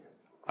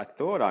I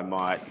thought I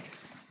might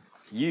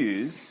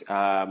use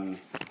the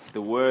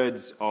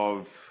words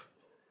of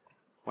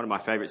one of my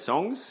favourite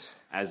songs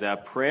as our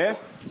prayer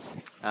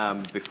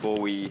before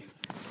we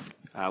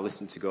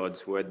listen to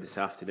God's word this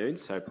afternoon.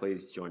 So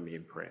please join me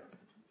in prayer.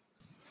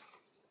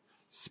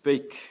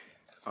 Speak,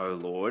 O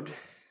Lord,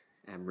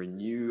 and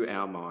renew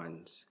our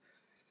minds.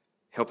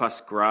 Help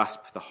us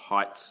grasp the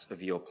heights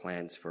of your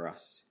plans for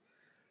us.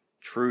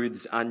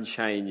 Truths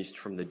unchanged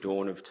from the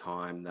dawn of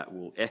time that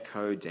will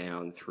echo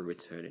down through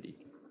eternity.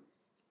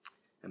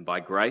 And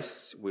by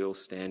grace we'll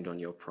stand on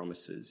your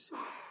promises,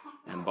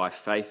 and by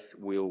faith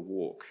we'll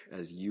walk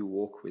as you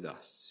walk with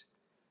us.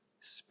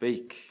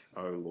 Speak,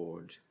 O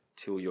Lord,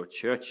 till your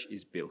church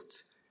is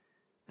built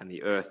and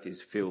the earth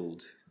is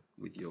filled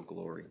with your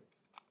glory.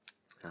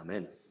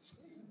 Amen.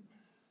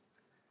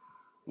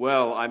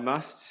 Well, I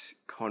must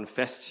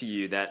confess to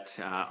you that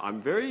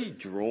I'm very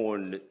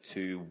drawn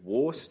to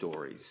war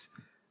stories.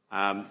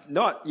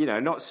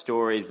 Not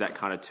stories that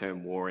kind of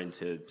turn war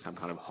into some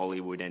kind of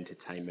Hollywood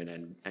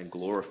entertainment and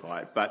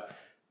glorify it, but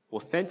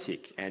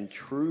authentic and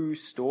true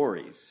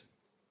stories.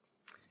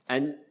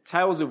 And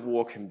tales of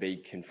war can be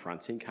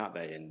confronting, can't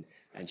they,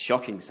 and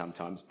shocking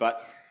sometimes,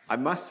 but I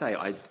must say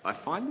I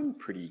find them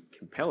pretty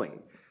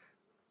compelling.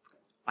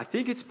 I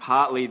think it's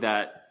partly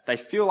that they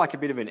feel like a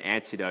bit of an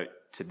antidote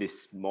to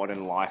this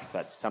modern life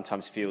that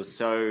sometimes feels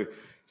so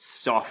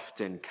soft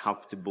and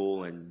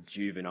comfortable and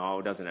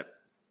juvenile, doesn't it?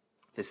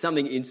 There's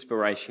something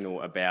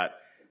inspirational about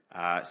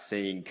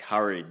seeing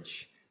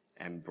courage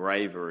and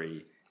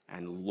bravery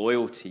and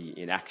loyalty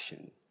in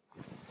action.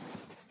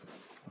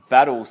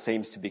 Battle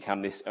seems to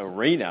become this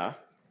arena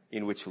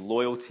in which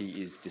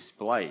loyalty is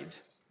displayed.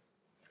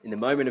 In the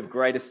moment of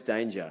greatest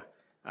danger,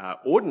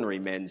 ordinary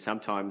men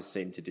sometimes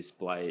seem to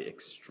display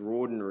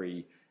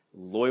extraordinary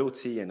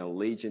loyalty and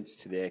allegiance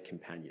to their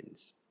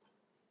companions.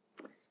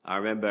 I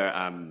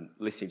remember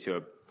listening to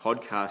a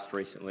podcast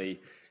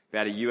recently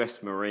about a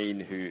US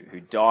Marine who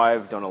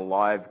dived on a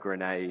live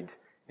grenade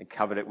and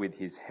covered it with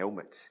his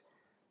helmet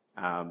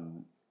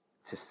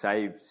to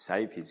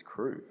save his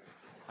crew.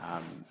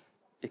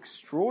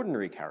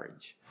 Extraordinary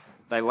courage.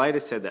 They later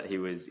said that he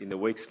was, in the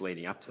weeks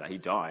leading up to that, he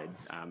died.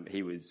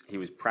 He was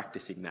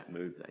practicing that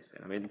move, they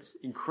said. I mean, it's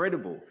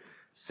incredible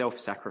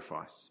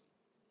self-sacrifice.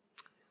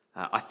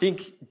 I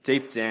think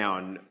deep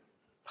down,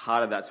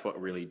 part of that's what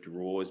really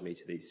draws me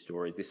to these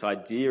stories, this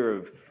idea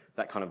of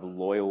that kind of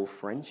loyal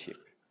friendship.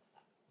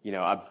 You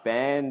know, a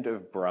band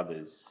of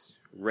brothers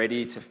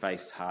ready to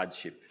face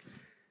hardship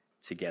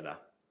together.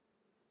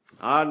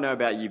 I don't know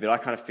about you, but I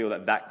kind of feel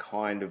that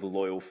kind of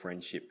loyal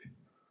friendship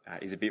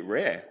is a bit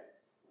rare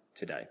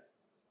today.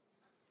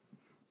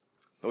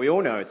 But we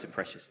all know it's a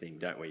precious thing,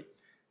 don't we?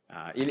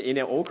 In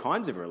all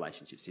kinds of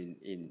relationships,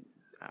 in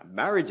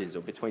marriages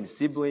or between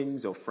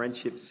siblings or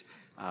friendships,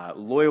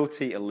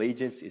 loyalty,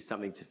 allegiance is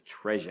something to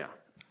treasure.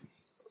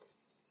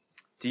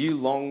 Do you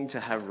long to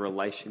have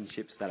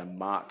relationships that are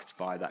marked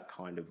by that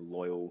kind of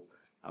loyal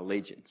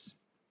allegiance?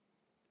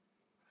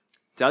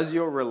 Does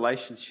your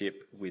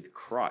relationship with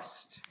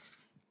Christ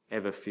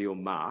ever feel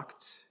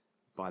marked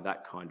by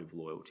that kind of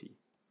loyalty?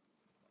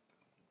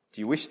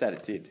 Do you wish that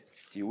it did?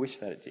 Do you wish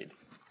that it did?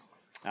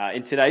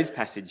 In today's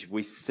passage,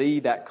 we see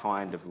that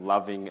kind of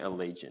loving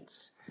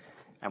allegiance.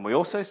 And we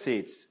also see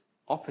its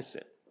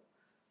opposite,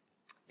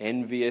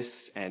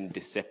 envious and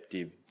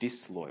deceptive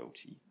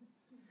disloyalty.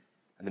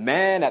 And the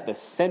man at the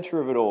centre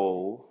of it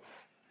all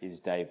is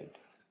David.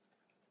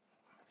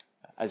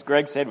 As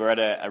Greg said, we're at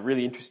a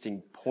really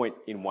interesting point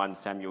in 1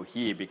 Samuel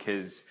here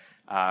because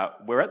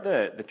we're at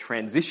the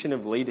transition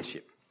of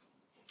leadership.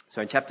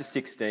 So in chapter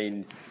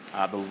 16,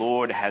 the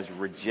Lord has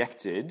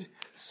rejected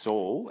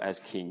Saul as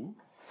king,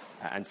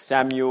 and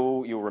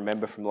Samuel, you'll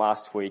remember from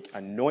last week,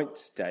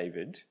 anoints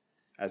David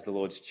as the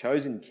Lord's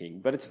chosen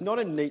king, but it's not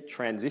a neat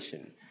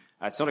transition.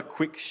 It's not a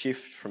quick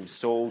shift from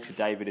Saul to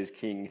David as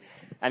king.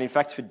 And in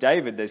fact, for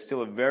David, there's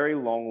still a very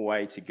long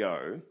way to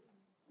go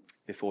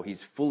before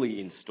he's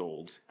fully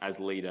installed as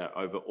leader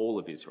over all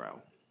of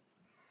Israel.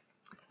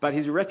 But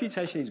his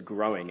reputation is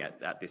growing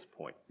at this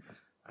point.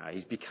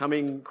 He's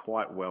becoming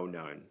quite well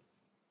known.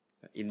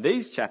 In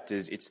these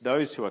chapters, it's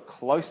those who are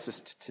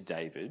closest to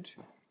David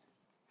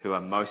who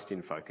are most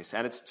in focus.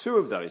 And it's two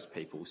of those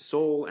people,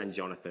 Saul and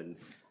Jonathan,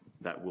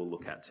 that we'll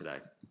look at today.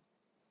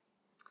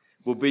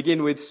 We'll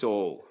begin with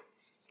Saul,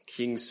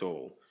 King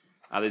Saul.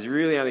 There's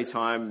really only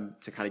time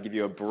to kind of give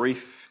you a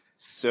brief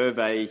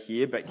survey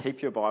here, but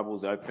keep your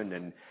Bibles open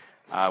and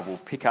we'll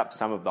pick up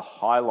some of the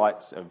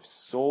highlights of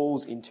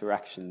Saul's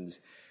interactions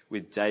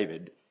with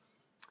David.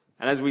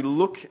 And as we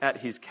look at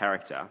his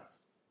character,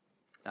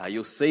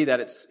 you'll see that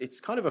it's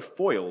kind of a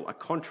foil, a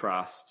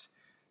contrast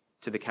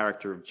to the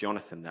character of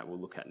Jonathan that we'll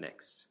look at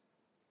next.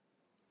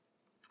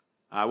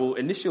 Well,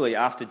 initially,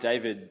 after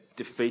David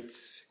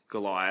defeats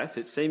Goliath,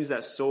 it seems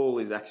that Saul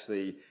is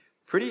actually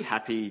pretty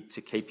happy to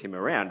keep him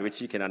around,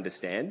 which you can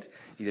understand.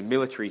 He's a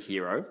military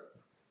hero.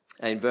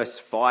 And in verse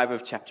 5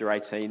 of chapter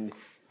 18,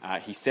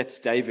 he sets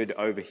David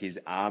over his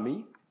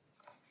army.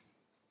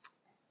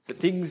 But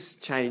things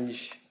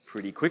change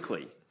pretty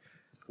quickly.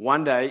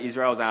 One day,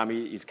 Israel's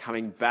army is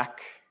coming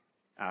back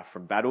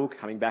from battle,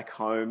 coming back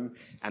home,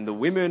 and the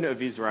women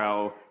of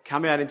Israel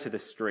come out into the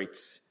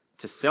streets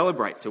to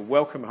celebrate, to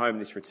welcome home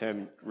this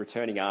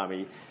returning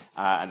army,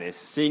 and they're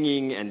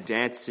singing and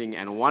dancing,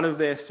 and one of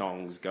their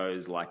songs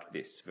goes like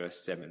this, verse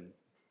 7.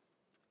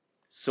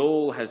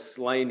 Saul has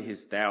slain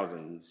his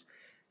thousands,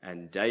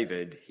 and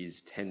David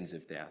his tens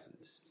of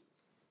thousands.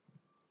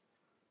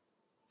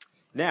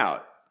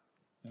 Now,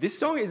 this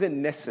song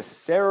isn't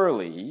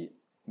necessarily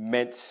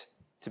meant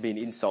to be an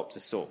insult to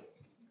Saul.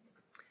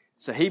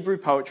 So Hebrew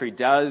poetry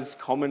does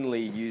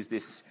commonly use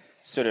this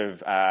sort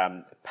of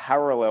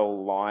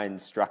parallel line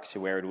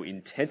structure where it will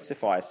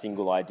intensify a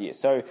single idea.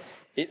 So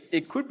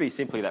it could be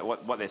simply that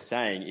what they're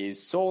saying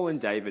is Saul and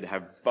David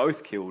have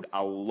both killed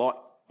a lot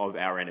of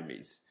our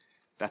enemies.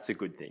 That's a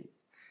good thing.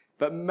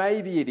 But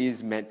maybe it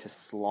is meant to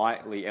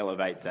slightly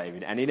elevate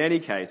David. And in any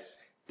case,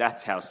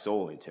 that's how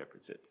Saul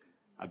interprets it.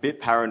 A bit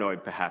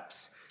paranoid,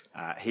 perhaps.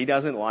 He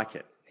doesn't like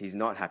it. He's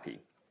not happy.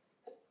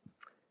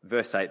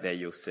 Verse 8 there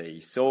you'll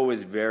see, Saul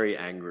was very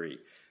angry.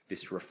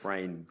 This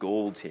refrain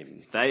galled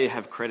him. They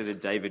have credited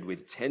David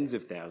with tens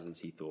of thousands,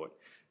 he thought,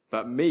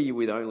 but me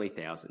with only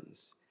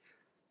thousands.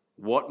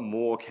 What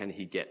more can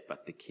he get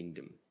but the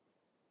kingdom?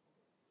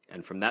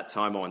 And from that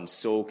time on,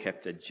 Saul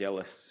kept a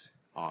jealous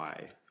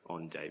eye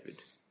on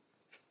David.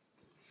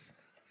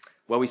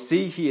 Well, we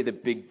see here the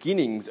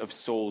beginnings of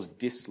Saul's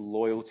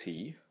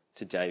disloyalty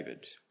to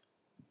David.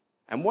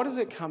 And what does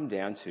it come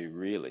down to,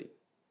 really?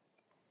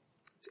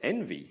 It's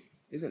envy,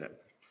 isn't it?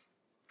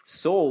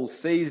 Saul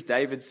sees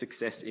David's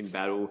success in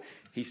battle.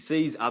 He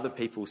sees other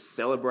people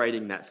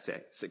celebrating that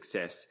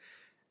success.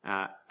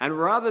 And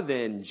rather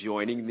than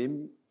joining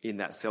them in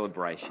that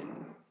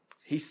celebration,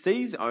 he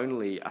sees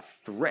only a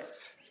threat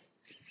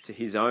to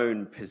his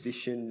own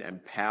position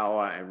and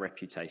power and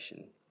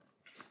reputation.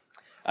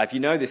 If you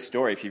know this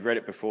story, if you've read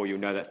it before, you'll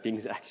know that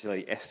things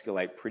actually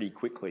escalate pretty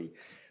quickly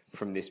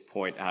from this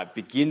point. It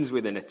begins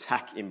with an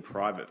attack in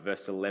private,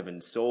 verse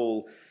 11.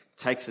 Saul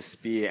takes a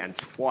spear and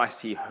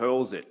twice he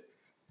hurls it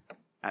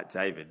at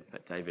David,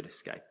 but David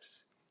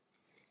escapes.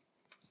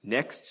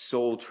 Next,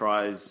 Saul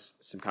tries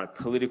some kind of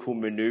political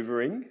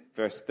maneuvering.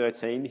 Verse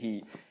 13,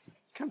 he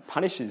kind of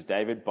punishes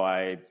David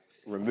by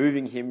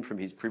removing him from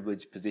his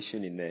privileged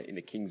position in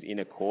the king's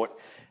inner court,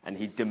 and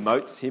he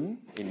demotes him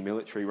in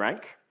military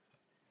rank.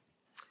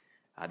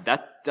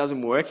 That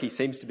doesn't work. He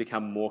seems to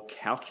become more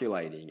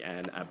calculating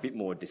and a bit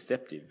more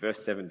deceptive.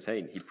 Verse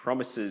 17, he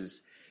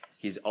promises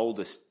his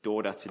oldest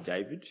daughter to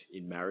David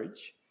in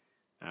marriage.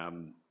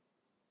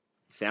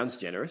 Sounds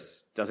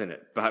generous, doesn't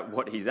it? But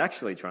what he's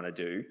actually trying to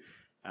do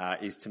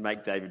is to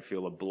make David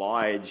feel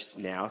obliged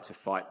now to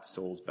fight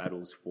Saul's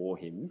battles for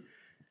him,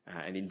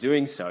 and in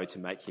doing so, to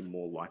make him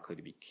more likely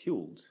to be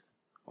killed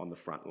on the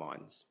front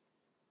lines.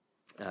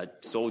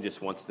 Saul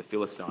just wants the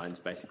Philistines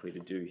basically to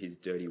do his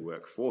dirty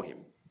work for him.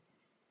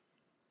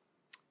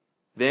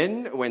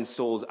 Then, when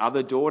Saul's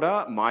other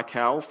daughter,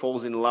 Michal,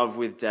 falls in love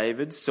with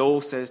David,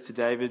 Saul says to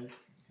David,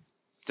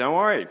 "Don't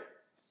worry,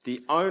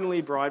 the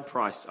only bride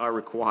price I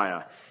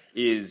require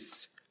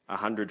is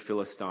 100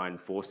 Philistine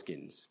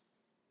foreskins."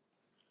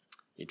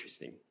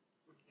 Interesting.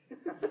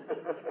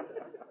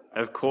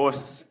 Of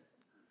course,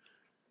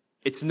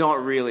 it's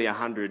not really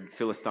 100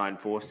 Philistine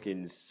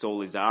foreskins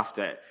Saul is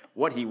after.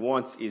 What he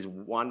wants is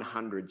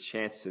 100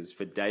 chances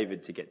for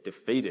David to get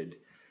defeated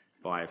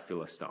by a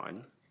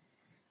Philistine.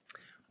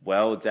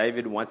 Well,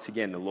 David, once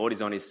again, the Lord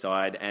is on his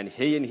side, and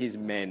he and his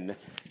men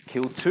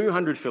kill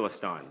 200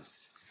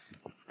 Philistines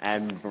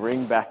and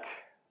bring back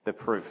the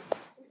proof.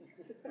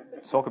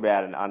 Talk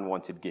about an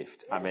unwanted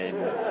gift. I mean,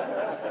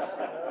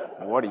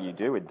 what do you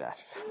do with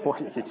that? What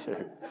do you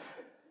do?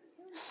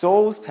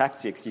 Saul's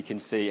tactics, you can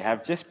see,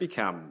 have just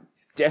become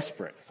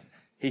desperate.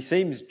 He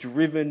seems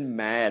driven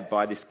mad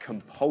by this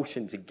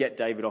compulsion to get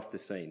David off the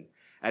scene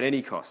at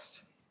any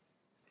cost.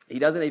 He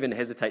doesn't even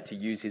hesitate to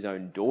use his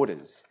own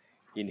daughters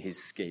in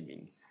his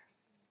scheming.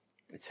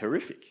 It's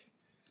horrific.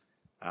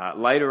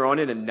 Later on,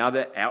 in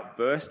another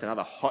outburst,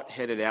 another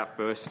hot-headed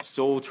outburst,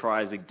 Saul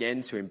tries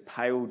again to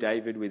impale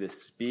David with a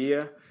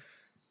spear,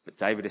 but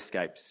David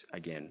escapes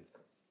again.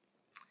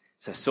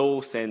 So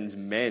Saul sends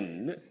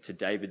men to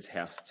David's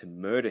house to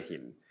murder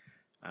him.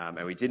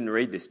 And we didn't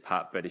read this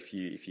part, but if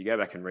you go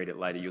back and read it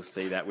later, you'll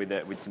see that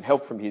with some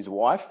help from his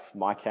wife,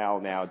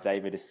 Michal, now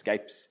David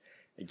escapes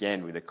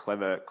again with a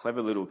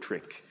clever little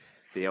trick,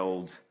 the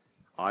old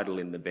idle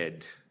in the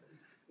bed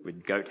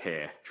with goat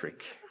hair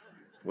trick.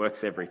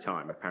 Works every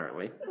time,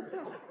 apparently.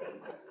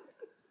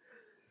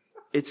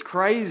 It's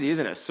crazy,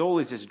 isn't it? Saul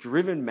is just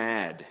driven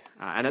mad.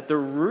 And at the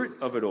root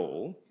of it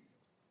all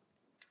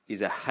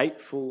is a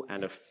hateful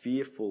and a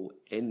fearful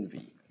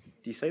envy.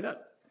 Do you see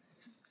that?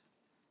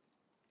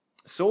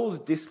 Saul's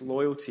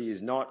disloyalty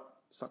is not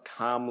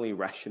calmly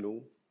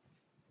rational.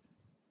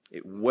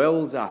 It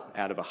wells up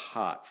out of a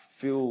heart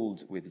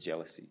filled with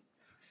jealousy.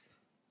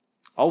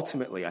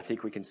 Ultimately, I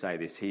think we can say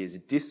this: he is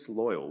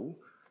disloyal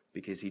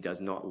because he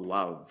does not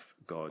love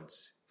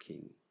God's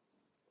king.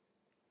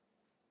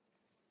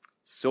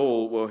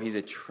 Saul, well, he's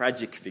a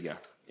tragic figure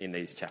in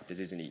these chapters,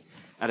 isn't he?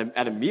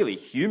 At a merely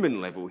human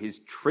level, his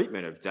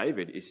treatment of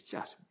David is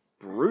just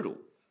brutal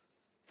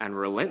and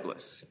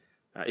relentless.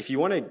 If you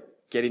want to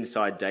get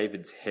inside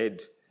David's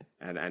head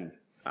and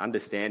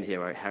understand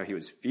how he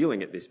was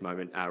feeling at this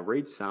moment,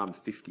 read Psalm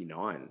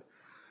 59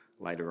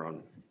 later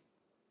on.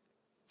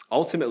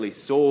 Ultimately,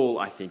 Saul,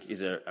 I think,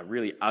 is a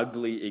really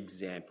ugly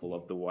example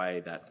of the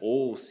way that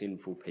all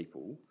sinful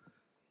people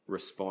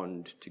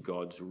respond to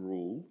God's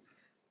rule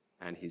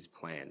and his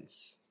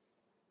plans.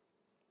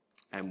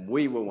 And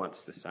we were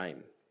once the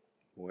same,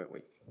 weren't we?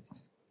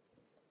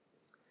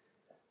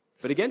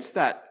 But against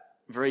that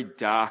very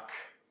dark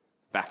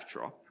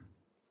backdrop,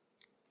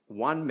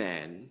 one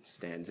man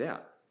stands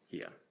out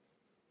here.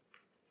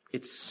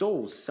 It's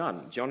Saul's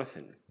son,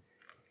 Jonathan.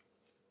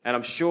 And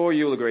I'm sure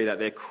you'll agree that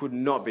there could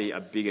not be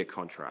a bigger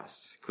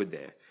contrast, could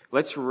there?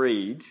 Let's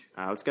read,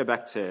 let's go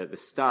back to the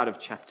start of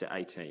chapter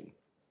 18.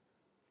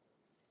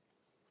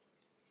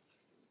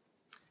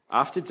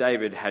 After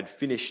David had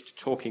finished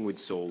talking with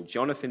Saul,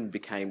 Jonathan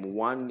became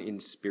one in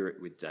spirit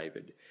with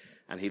David,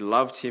 and he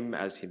loved him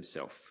as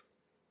himself.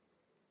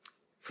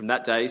 From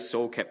that day,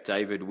 Saul kept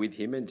David with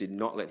him and did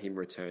not let him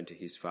return to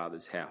his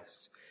father's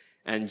house.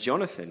 And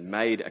Jonathan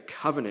made a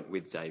covenant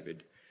with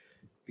David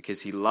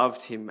because he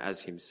loved him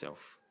as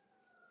himself.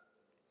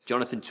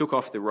 Jonathan took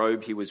off the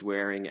robe he was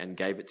wearing and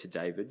gave it to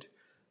David,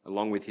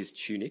 along with his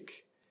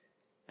tunic,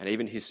 and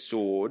even his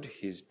sword,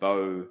 his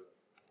bow,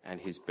 and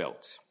his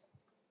belt.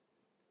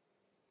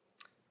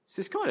 It's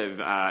this kind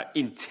of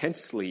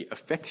intensely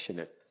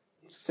affectionate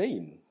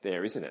scene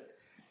there, isn't it?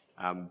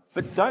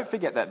 But don't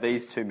forget that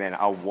these two men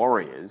are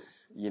warriors.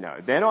 You know,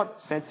 they're not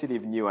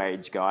sensitive New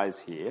Age guys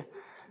here.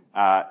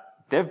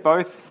 They've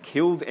both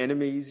killed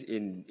enemies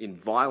in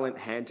violent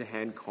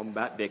hand-to-hand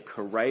combat. They're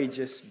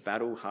courageous,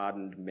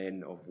 battle-hardened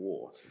men of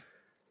war,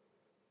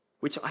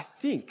 which I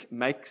think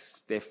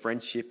makes their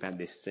friendship and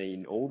this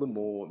scene all the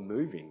more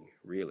moving,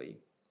 really.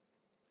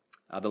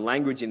 The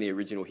language in the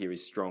original here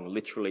is strong.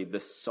 Literally, the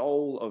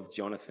soul of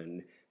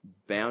Jonathan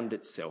bound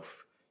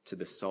itself to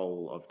the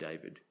soul of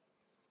David.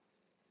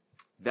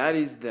 That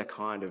is the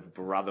kind of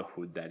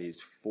brotherhood that is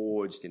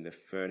forged in the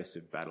furnace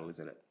of battle,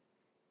 isn't it?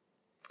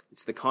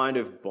 It's the kind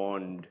of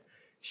bond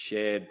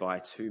shared by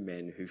two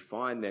men who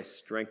find their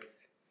strength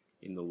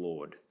in the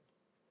Lord.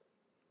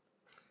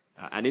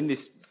 And in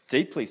this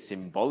deeply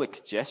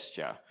symbolic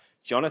gesture,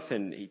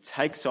 Jonathan, he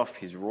takes off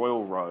his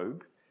royal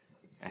robe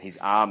and his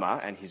armour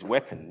and his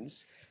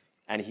weapons,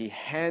 and he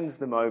hands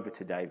them over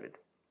to David.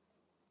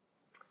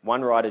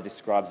 One writer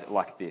describes it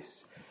like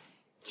this: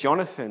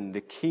 Jonathan,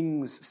 the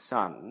king's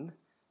son,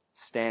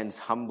 stands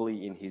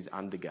humbly in his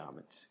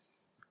undergarments,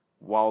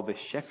 while the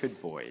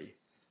shepherd boy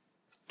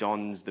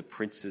dons the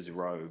prince's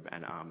robe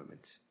and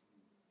armament.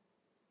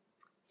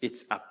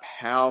 It's a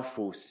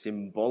powerful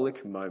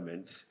symbolic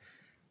moment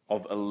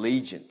of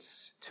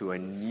allegiance to a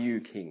new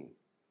king.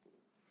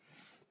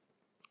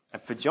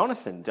 And for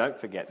Jonathan, don't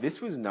forget, this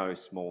was no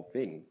small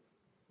thing.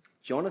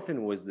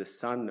 Jonathan was the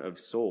son of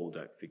Saul,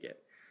 don't forget.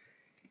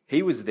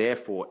 He was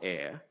therefore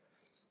heir.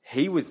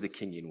 He was the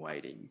king in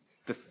waiting.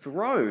 The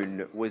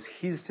throne was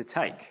his to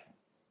take.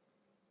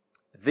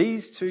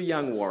 These two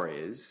young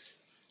warriors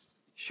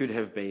should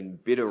have been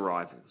bitter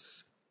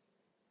rivals.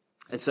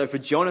 And so for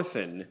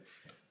Jonathan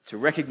to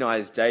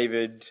recognize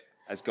David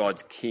as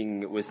God's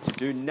king was to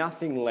do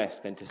nothing less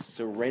than to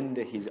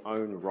surrender his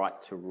own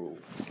right to rule.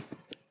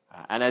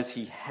 And as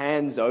he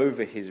hands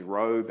over his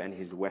robe and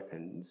his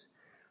weapons,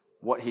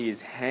 what he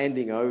is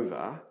handing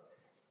over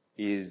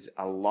is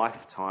a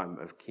lifetime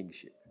of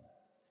kingship,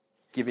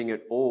 giving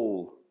it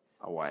all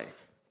away.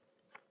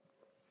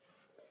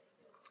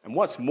 And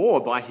what's more,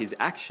 by his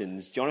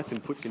actions, Jonathan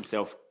puts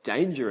himself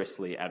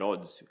dangerously at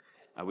odds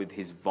with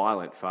his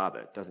violent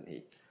father, doesn't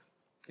he?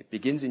 It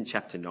begins in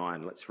chapter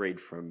 9. Let's read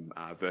from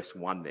verse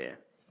 1 there.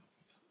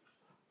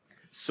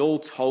 Saul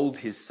told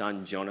his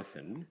son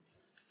Jonathan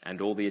and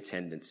all the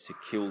attendants to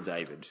kill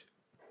David.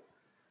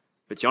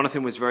 But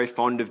Jonathan was very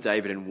fond of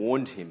David and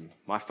warned him,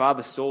 "My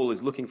father Saul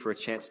is looking for a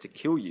chance to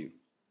kill you.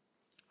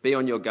 Be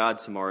on your guard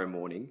tomorrow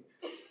morning.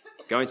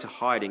 Go into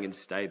hiding and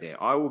stay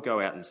there. I will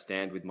go out and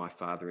stand with my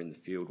father in the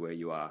field where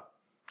you are.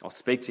 I'll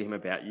speak to him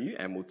about you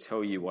and will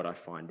tell you what I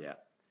find out."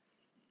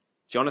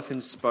 Jonathan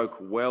spoke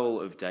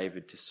well of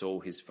David to Saul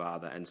his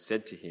father and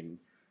said to him,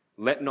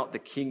 "Let not the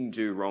king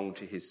do wrong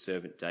to his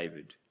servant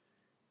David.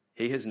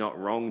 He has not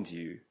wronged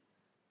you,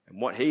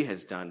 and what he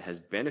has done has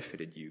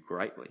benefited you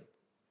greatly."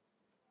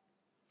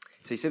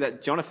 So you see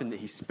that Jonathan,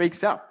 he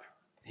speaks up.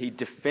 He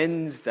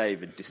defends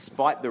David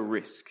despite the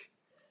risk,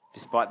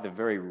 despite the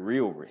very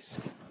real risk.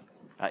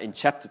 In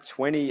chapter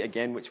 20,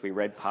 again, which we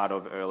read part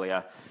of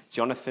earlier,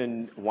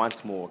 Jonathan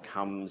once more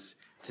comes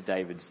to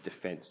David's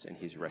defense and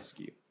his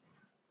rescue.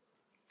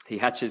 He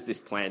hatches this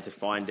plan to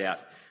find out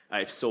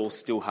if Saul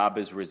still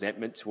harbors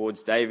resentment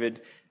towards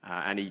David,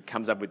 and he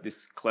comes up with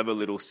this clever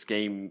little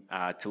scheme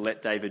to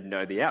let David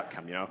know the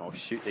outcome. You know, I'll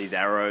shoot these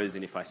arrows,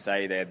 and if I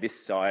say they're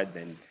this side,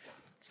 then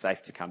it's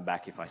safe to come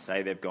back. If I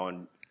say they've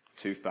gone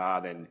too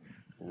far, then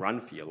run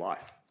for your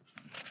life.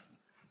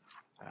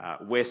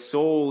 Where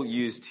Saul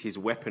used his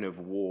weapon of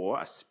war,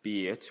 a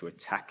spear, to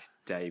attack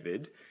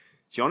David,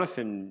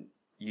 Jonathan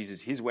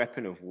uses his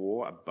weapon of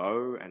war, a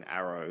bow and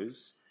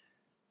arrows,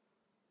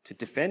 to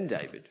defend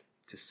David,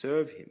 to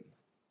serve him.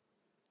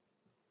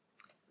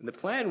 And the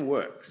plan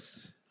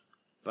works,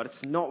 but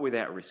it's not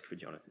without risk for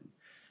Jonathan.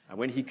 And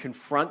when he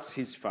confronts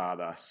his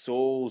father,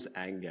 Saul's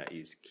anger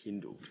is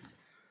kindled.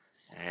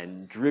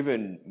 And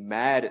driven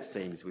mad, it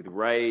seems, with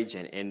rage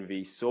and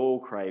envy,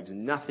 Saul craves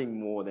nothing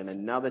more than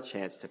another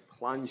chance to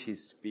plunge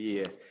his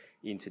spear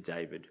into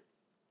David.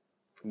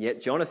 And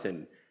yet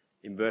Jonathan,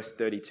 in verse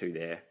 32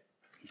 there,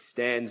 he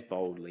stands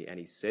boldly and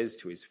he says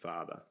to his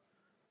father,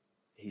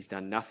 he's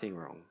done nothing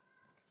wrong.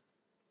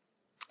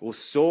 Well,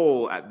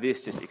 Saul at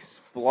this just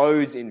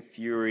explodes in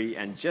fury,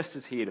 and just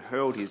as he had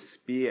hurled his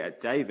spear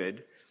at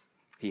David,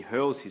 he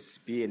hurls his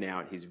spear now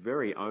at his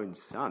very own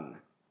son.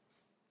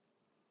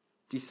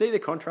 Do you see the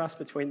contrast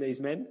between these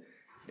men?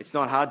 It's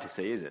not hard to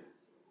see, is it?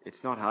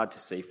 It's not hard to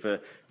see. For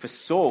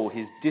Saul,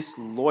 his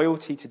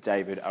disloyalty to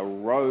David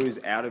arose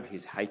out of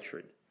his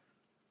hatred.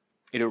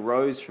 It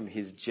arose from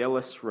his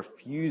jealous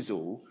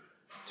refusal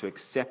to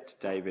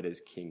accept David as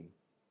king.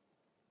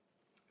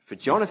 For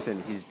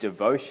Jonathan, his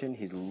devotion,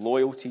 his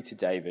loyalty to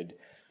David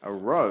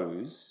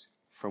arose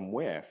from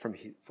where?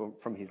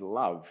 From his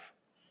love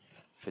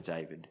for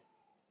David.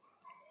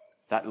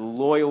 That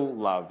loyal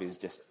love is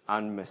just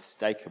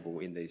unmistakable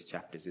in these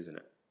chapters, isn't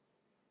it?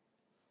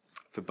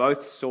 For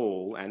both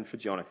Saul and for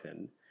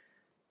Jonathan,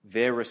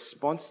 their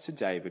response to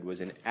David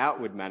was an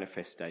outward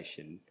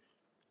manifestation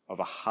of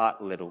a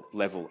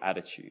heart-level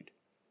attitude.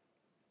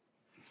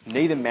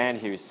 Neither man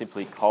here is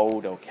simply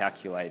cold or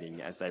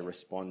calculating as they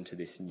respond to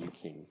this new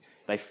king.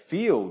 They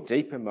feel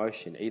deep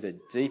emotion, either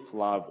deep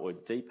love or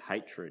deep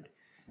hatred,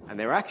 and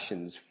their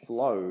actions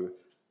flow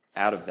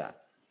out of that.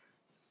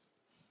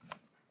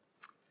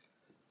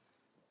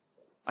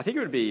 I think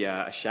it would be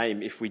a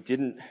shame if we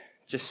didn't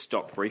just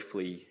stop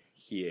briefly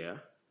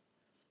here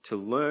to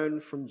learn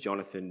from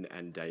Jonathan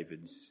and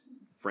David's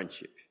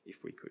friendship,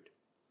 if we could.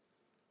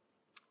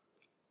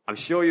 I'm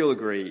sure you'll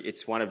agree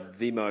it's one of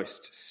the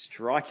most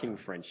striking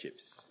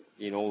friendships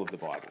in all of the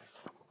Bible.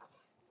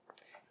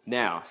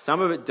 Now,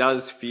 some of it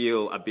does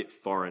feel a bit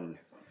foreign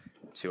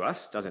to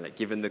us, doesn't it,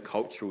 given the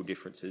cultural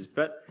differences,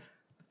 but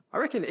I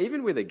reckon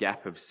even with a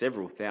gap of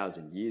several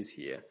thousand years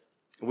here,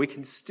 we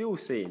can still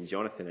see in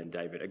Jonathan and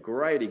David a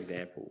great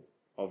example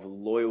of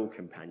loyal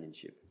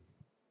companionship.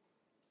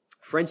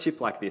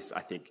 Friendship like this, I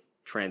think,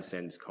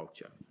 transcends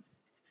culture.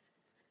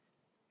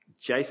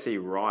 J.C.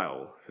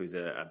 Ryle, who's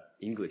an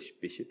English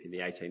bishop in the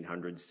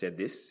 1800s, said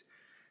this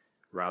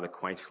rather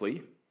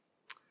quaintly: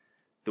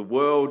 "The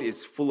world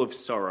is full of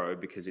sorrow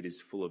because it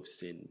is full of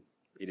sin.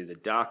 It is a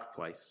dark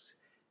place.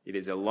 It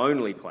is a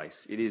lonely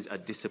place. It is a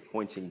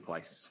disappointing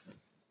place.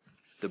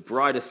 The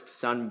brightest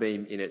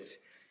sunbeam in it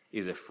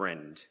is a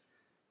friend.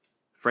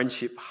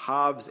 Friendship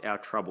halves our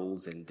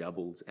troubles and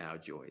doubles our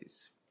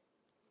joys."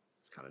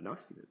 It's kind of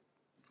nice, isn't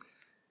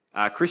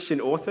it? Christian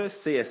author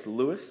C.S.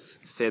 Lewis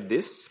said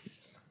this.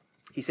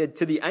 He said,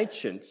 "To the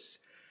ancients,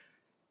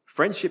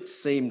 friendship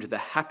seemed the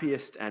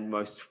happiest and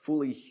most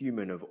fully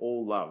human of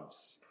all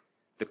loves,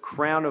 the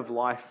crown of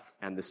life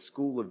and the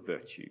school of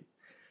virtue.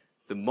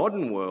 The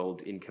modern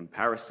world, in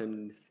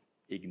comparison,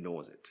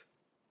 ignores it."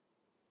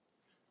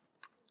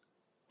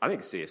 I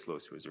think C.S.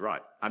 Lewis was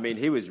right. I mean,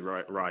 he was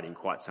writing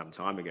quite some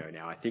time ago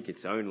now. I think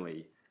it's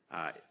only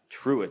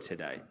truer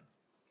today.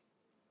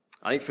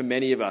 I think for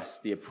many of us,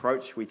 the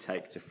approach we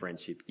take to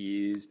friendship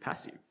is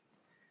passive.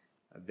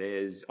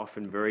 There's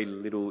often very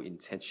little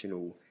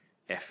intentional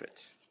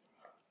effort.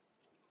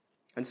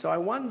 And so I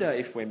wonder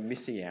if we're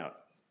missing out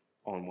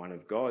on one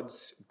of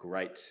God's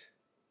great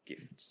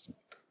gifts.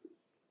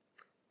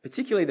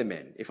 Particularly the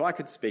men. If I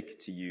could speak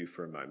to you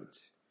for a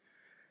moment.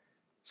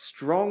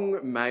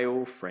 Strong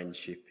male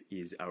friendship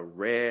is a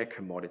rare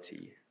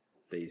commodity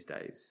these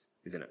days,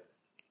 isn't it?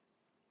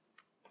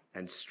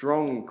 And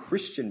strong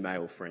Christian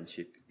male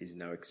friendship is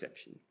no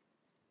exception.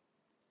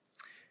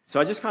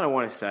 So I just kind of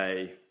want to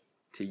say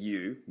to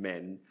you,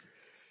 men,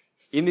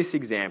 in this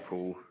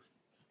example,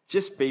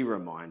 just be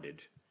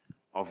reminded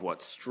of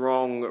what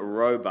strong,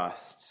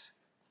 robust,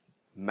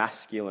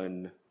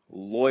 masculine,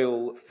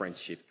 loyal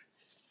friendship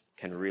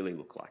can really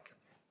look like.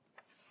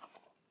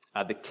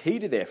 The key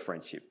to their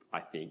friendship,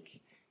 I think,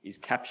 is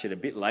captured a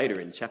bit later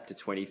in chapter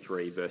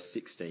 23, verse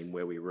 16,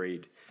 where we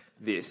read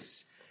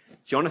this: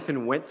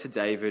 "Jonathan went to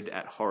David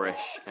at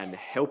Horesh and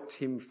helped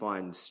him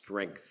find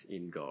strength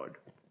in God."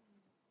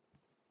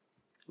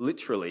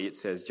 Literally, it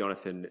says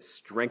Jonathan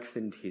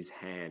strengthened his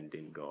hand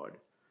in God.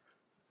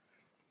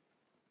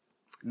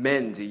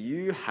 Men, do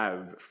you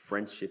have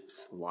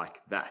friendships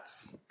like that?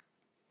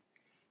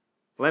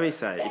 Let me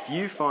say, if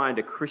you find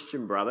a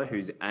Christian brother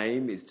whose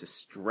aim is to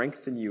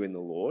strengthen you in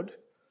the Lord,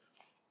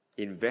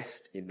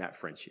 invest in that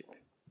friendship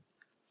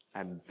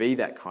and be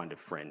that kind of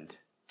friend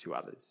to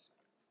others.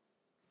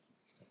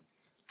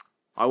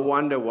 I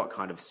wonder what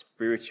kind of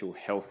spiritual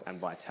health and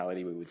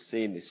vitality we would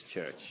see in this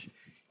church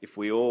if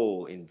we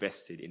all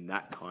invested in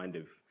that kind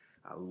of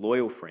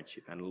loyal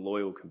friendship and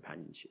loyal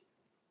companionship.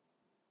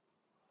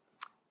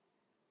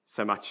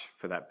 So much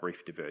for that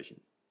brief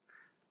diversion.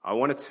 I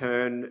want to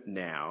turn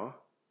now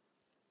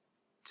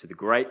to the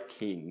great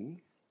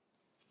king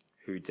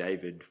who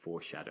David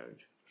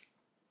foreshadowed.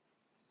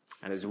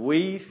 And as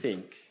we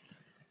think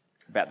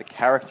about the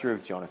character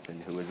of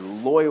Jonathan, who is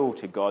loyal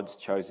to God's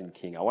chosen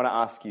king, I want to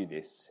ask you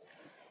this.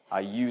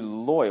 Are you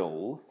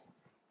loyal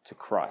to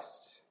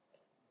Christ,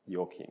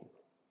 your king?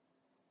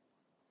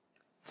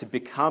 To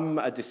become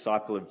a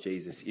disciple of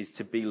Jesus is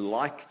to be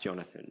like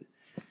Jonathan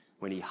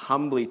when he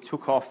humbly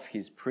took off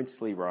his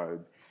princely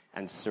robe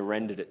and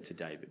surrendered it to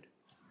David.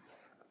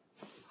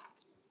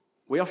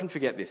 We often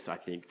forget this, I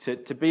think.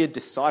 To be a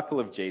disciple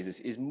of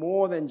Jesus is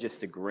more than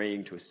just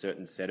agreeing to a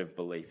certain set of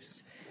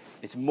beliefs.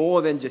 It's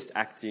more than just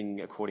acting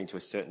according to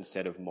a certain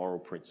set of moral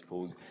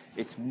principles.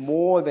 It's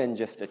more than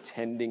just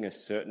attending a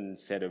certain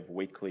set of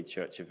weekly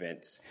church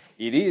events.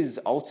 It is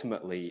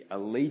ultimately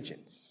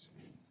allegiance.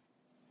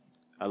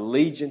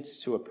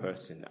 Allegiance to a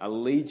person.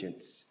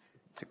 Allegiance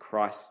to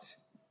Christ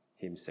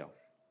himself.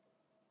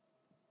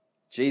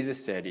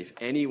 Jesus said, if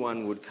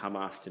anyone would come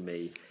after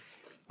me,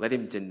 let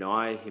him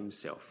deny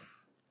himself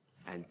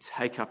and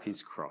take up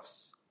his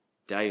cross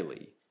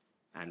daily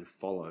and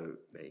follow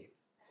me.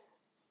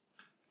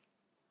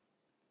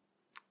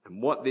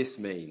 And what this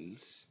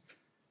means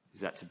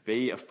is that to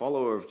be a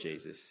follower of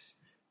Jesus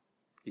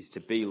is to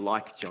be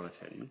like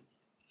Jonathan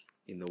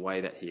in the way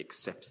that he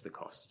accepts the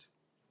cost.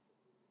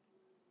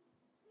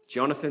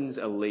 Jonathan's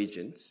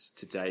allegiance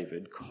to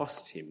David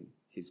cost him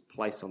his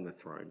place on the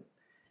throne,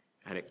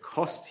 and it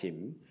cost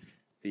him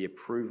the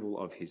approval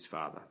of his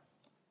father.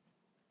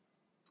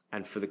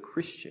 And for the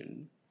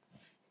Christian,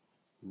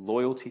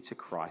 loyalty to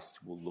Christ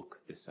will look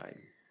the same.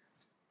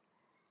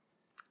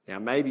 Now,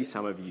 maybe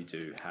some of you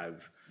do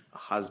have a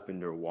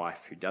husband or a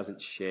wife who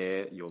doesn't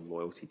share your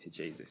loyalty to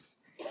Jesus,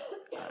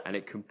 and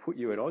it can put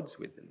you at odds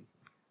with them.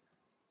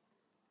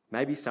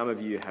 Maybe some of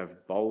you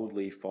have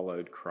boldly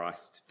followed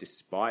Christ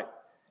despite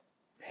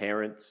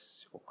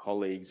parents or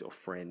colleagues or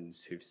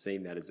friends who've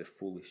seen that as a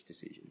foolish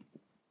decision.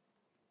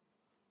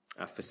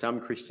 For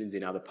some Christians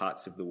in other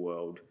parts of the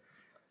world,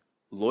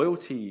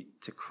 loyalty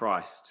to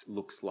Christ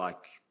looks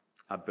like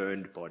a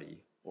burned body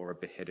or a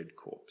beheaded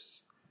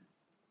corpse.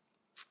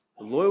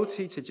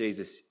 Loyalty to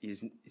Jesus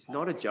is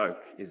not a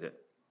joke, is it?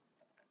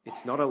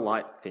 It's not a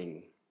light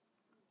thing.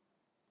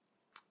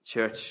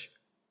 Church,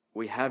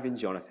 we have in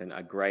Jonathan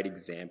a great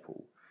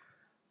example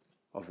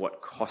of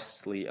what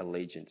costly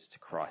allegiance to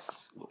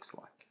Christ looks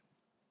like.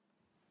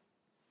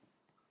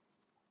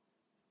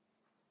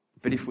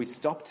 But if we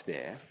stopped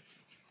there,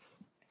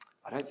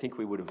 I don't think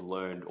we would have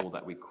learned all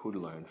that we could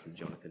learn from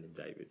Jonathan and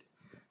David.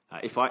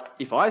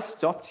 If I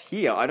stopped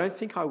here, I don't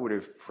think I would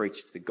have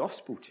preached the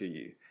gospel to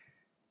you,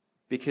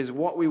 because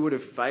what we would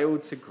have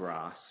failed to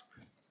grasp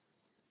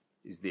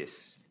is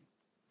this,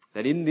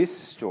 that in this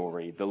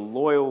story, the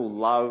loyal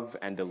love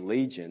and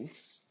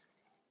allegiance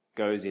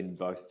goes in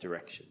both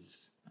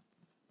directions.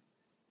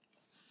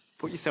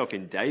 Put yourself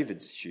in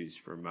David's shoes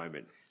for a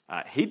moment.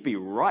 He'd be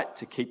right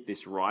to keep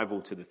this rival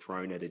to the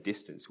throne at a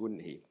distance,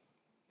 wouldn't he?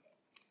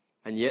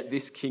 And yet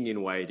this king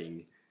in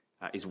waiting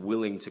is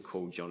willing to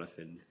call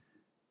Jonathan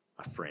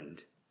a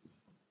friend.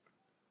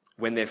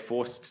 When they're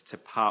forced to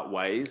part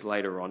ways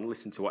later on,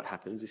 listen to what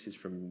happens. This is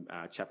from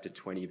chapter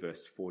 20,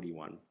 verse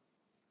 41.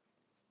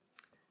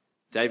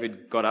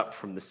 David got up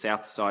from the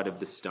south side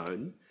of the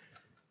stone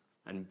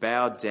and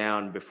bowed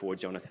down before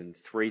Jonathan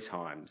 3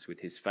 times with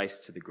his face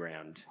to the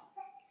ground.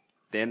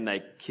 Then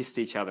they kissed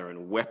each other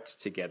and wept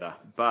together.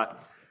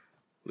 But,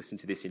 listen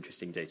to this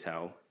interesting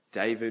detail,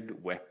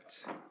 David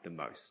wept the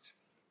most.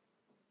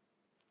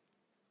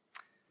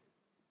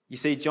 You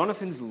see,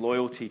 Jonathan's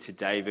loyalty to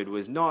David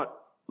was not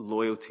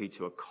loyalty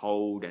to a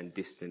cold and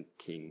distant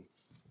king.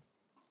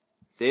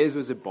 Theirs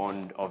was a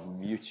bond of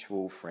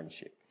mutual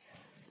friendship,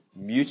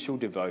 mutual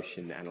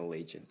devotion and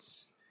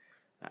allegiance.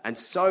 And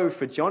so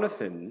for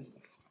Jonathan,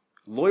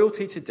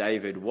 loyalty to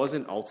David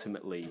wasn't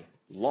ultimately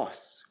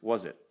loss,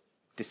 was it?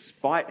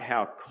 Despite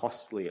how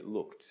costly it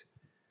looked.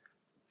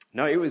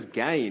 No, it was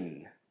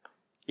gain.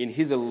 In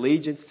his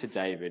allegiance to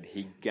David,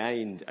 he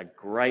gained a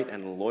great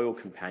and loyal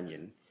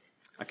companion,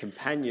 a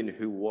companion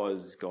who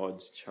was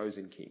God's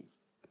chosen king.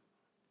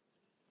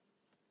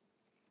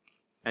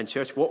 And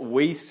church, what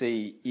we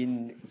see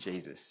in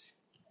Jesus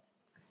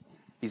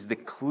is the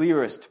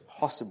clearest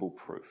possible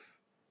proof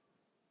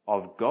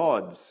of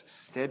God's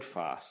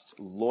steadfast,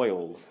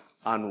 loyal,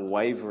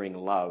 unwavering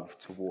love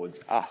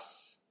towards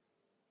us.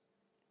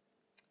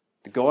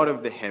 The God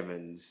of the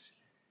heavens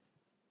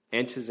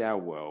enters our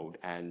world,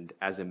 and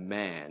as a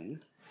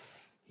man,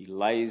 he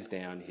lays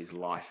down his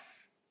life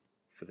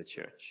for the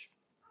church.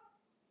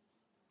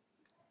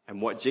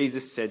 And what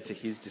Jesus said to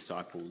his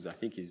disciples, I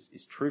think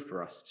is true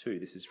for us too.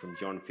 This is from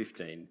John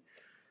 15.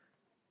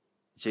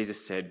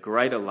 Jesus said,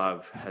 "Greater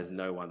love has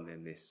no one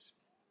than this,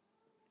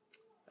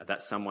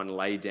 that someone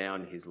lay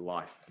down his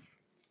life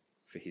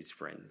for his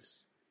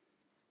friends.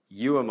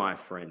 You are my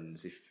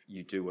friends if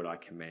you do what I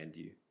command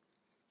you.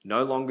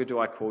 No longer do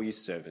I call you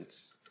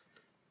servants,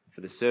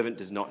 for the servant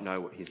does not know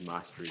what his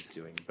master is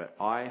doing, but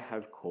I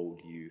have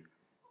called you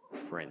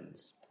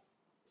friends."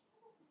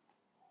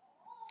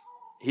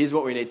 here's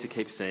what we need to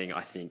keep seeing,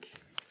 I think,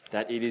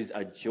 that it is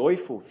a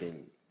joyful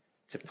thing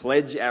to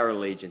pledge our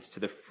allegiance to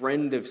the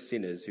friend of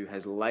sinners who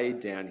has laid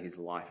down his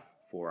life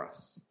for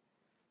us.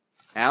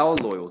 Our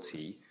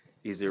loyalty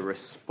is a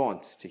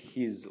response to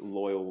his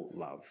loyal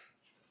love.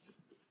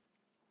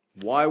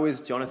 Why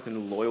was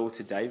Jonathan loyal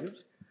to David?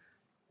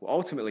 Well,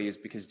 ultimately, it's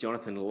because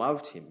Jonathan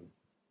loved him.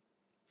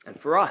 And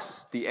for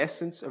us, the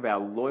essence of our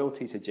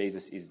loyalty to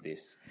Jesus is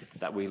this,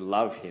 that we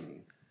love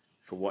him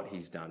for what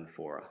he's done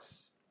for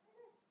us.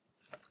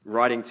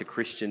 Writing to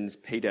Christians,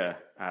 Peter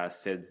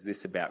says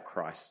this about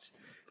Christ.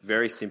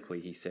 Very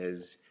simply, he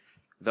says,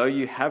 though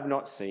you have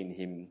not seen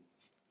him,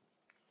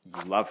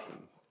 you love him.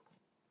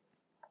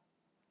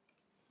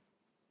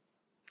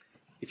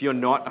 If you're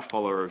not a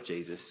follower of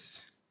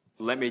Jesus,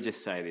 let me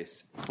just say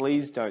this.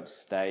 Please don't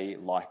stay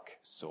like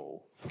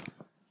Saul,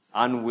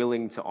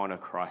 unwilling to honour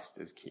Christ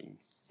as king.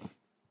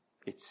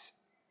 It's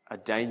a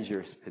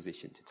dangerous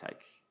position to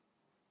take.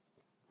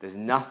 There's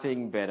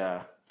nothing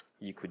better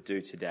you could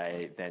do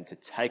today than to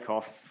take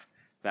off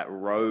that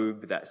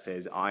robe that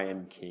says, I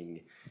am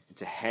king, and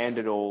to hand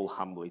it all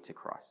humbly to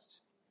Christ.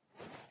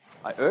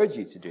 I urge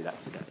you to do that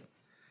today.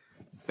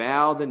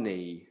 Bow the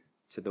knee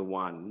to the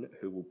one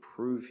who will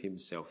prove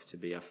himself to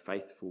be a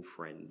faithful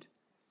friend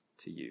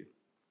to you.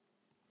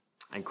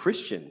 And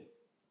Christian,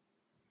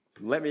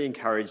 let me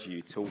encourage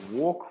you to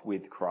walk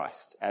with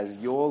Christ as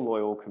your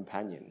loyal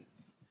companion.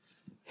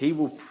 He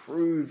will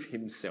prove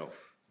himself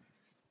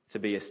to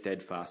be a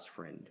steadfast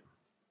friend.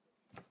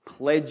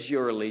 Pledge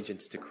your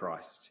allegiance to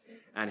Christ,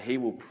 and he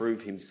will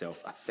prove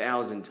himself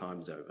 1,000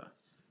 times over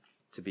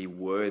to be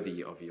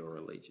worthy of your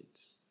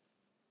allegiance.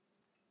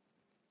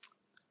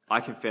 I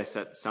confess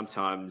that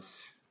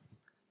sometimes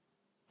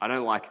I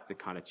don't like the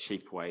kind of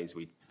cheap ways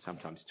we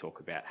sometimes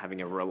talk about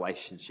having a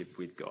relationship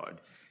with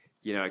God.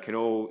 You know, it can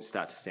all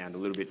start to sound a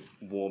little bit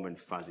warm and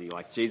fuzzy,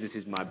 like Jesus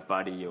is my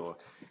buddy, or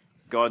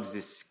God's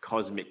this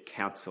cosmic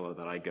counselor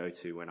that I go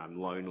to when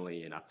I'm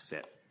lonely and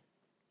upset.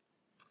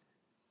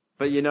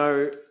 But you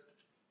know,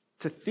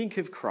 to think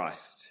of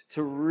Christ,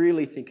 to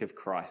really think of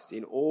Christ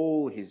in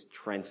all his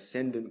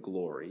transcendent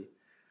glory,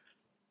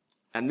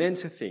 and then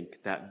to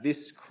think that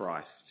this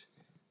Christ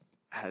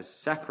has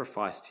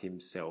sacrificed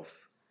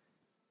himself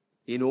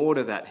in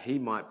order that he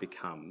might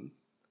become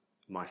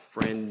my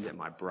friend and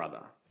my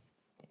brother,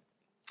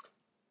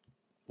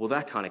 well,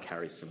 that kind of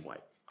carries some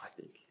weight, I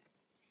think.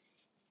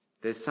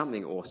 There's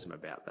something awesome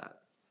about that.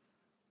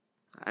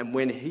 And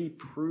when he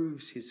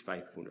proves his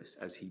faithfulness,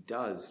 as he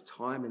does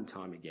time and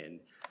time again,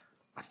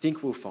 I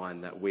think we'll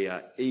find that we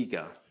are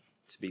eager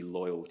to be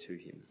loyal to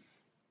him.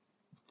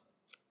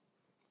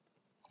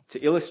 To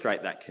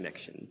illustrate that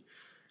connection,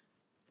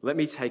 let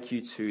me take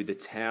you to the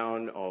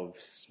town of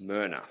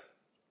Smyrna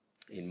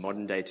in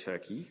modern-day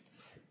Turkey,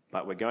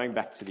 but we're going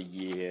back to the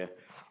year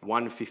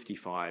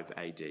 155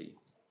 AD.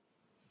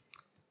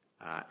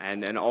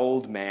 And an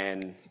old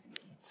man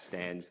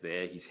stands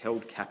there. He's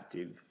held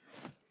captive.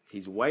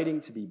 He's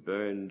waiting to be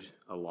burned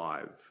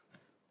alive.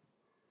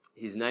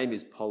 His name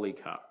is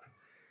Polycarp.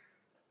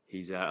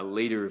 He's a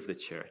leader of the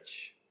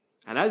church.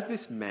 And as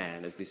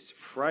this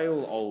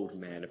frail old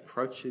man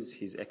approaches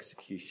his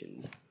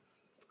execution,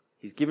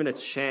 he's given a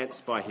chance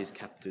by his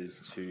captors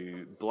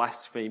to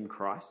blaspheme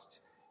Christ,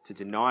 to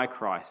deny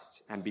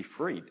Christ, and be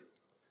freed.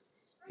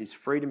 His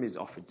freedom is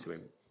offered to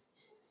him.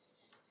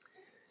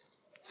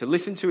 So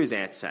listen to his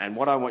answer, and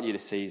what I want you to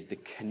see is the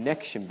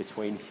connection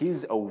between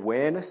his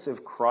awareness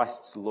of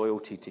Christ's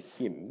loyalty to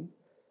him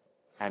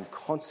and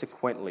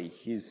consequently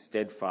his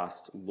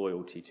steadfast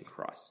loyalty to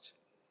Christ.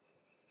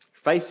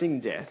 Facing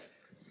death,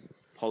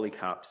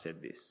 Polycarp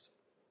said this.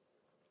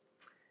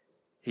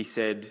 He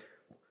said,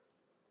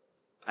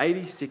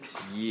 86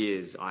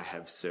 years I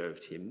have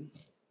served him,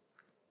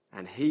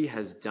 and he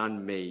has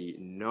done me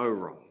no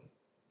wrong.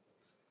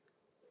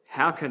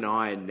 How can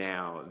I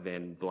now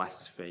then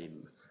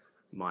blaspheme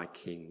my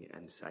King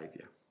and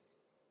Saviour?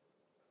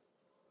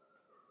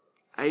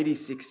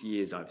 86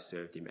 years I've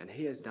served him, and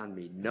he has done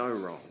me no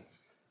wrong.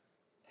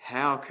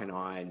 How can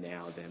I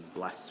now then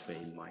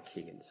blaspheme my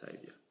King and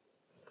Saviour?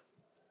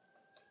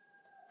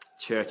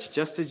 Church,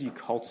 just as you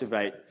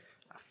cultivate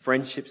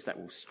friendships that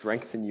will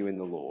strengthen you in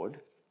the Lord,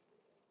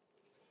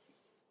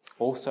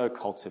 also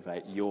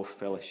cultivate your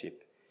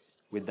fellowship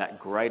with that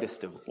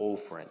greatest of all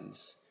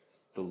friends,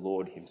 the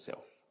Lord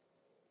himself.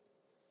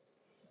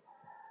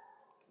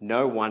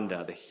 No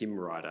wonder the hymn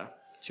writer,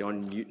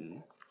 John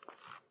Newton,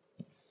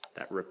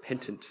 that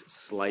repentant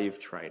slave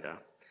trader,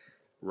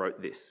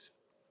 wrote this.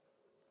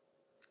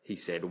 He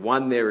said,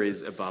 "One there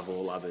is above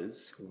all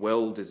others,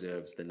 well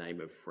deserves the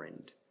name of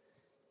friend.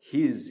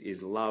 His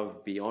is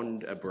love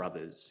beyond a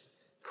brother's,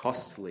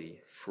 costly,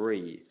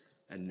 free,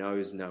 and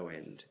knows no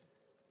end.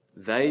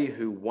 They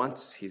who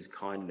once his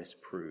kindness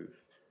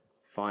prove,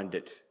 find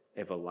it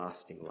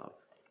everlasting love."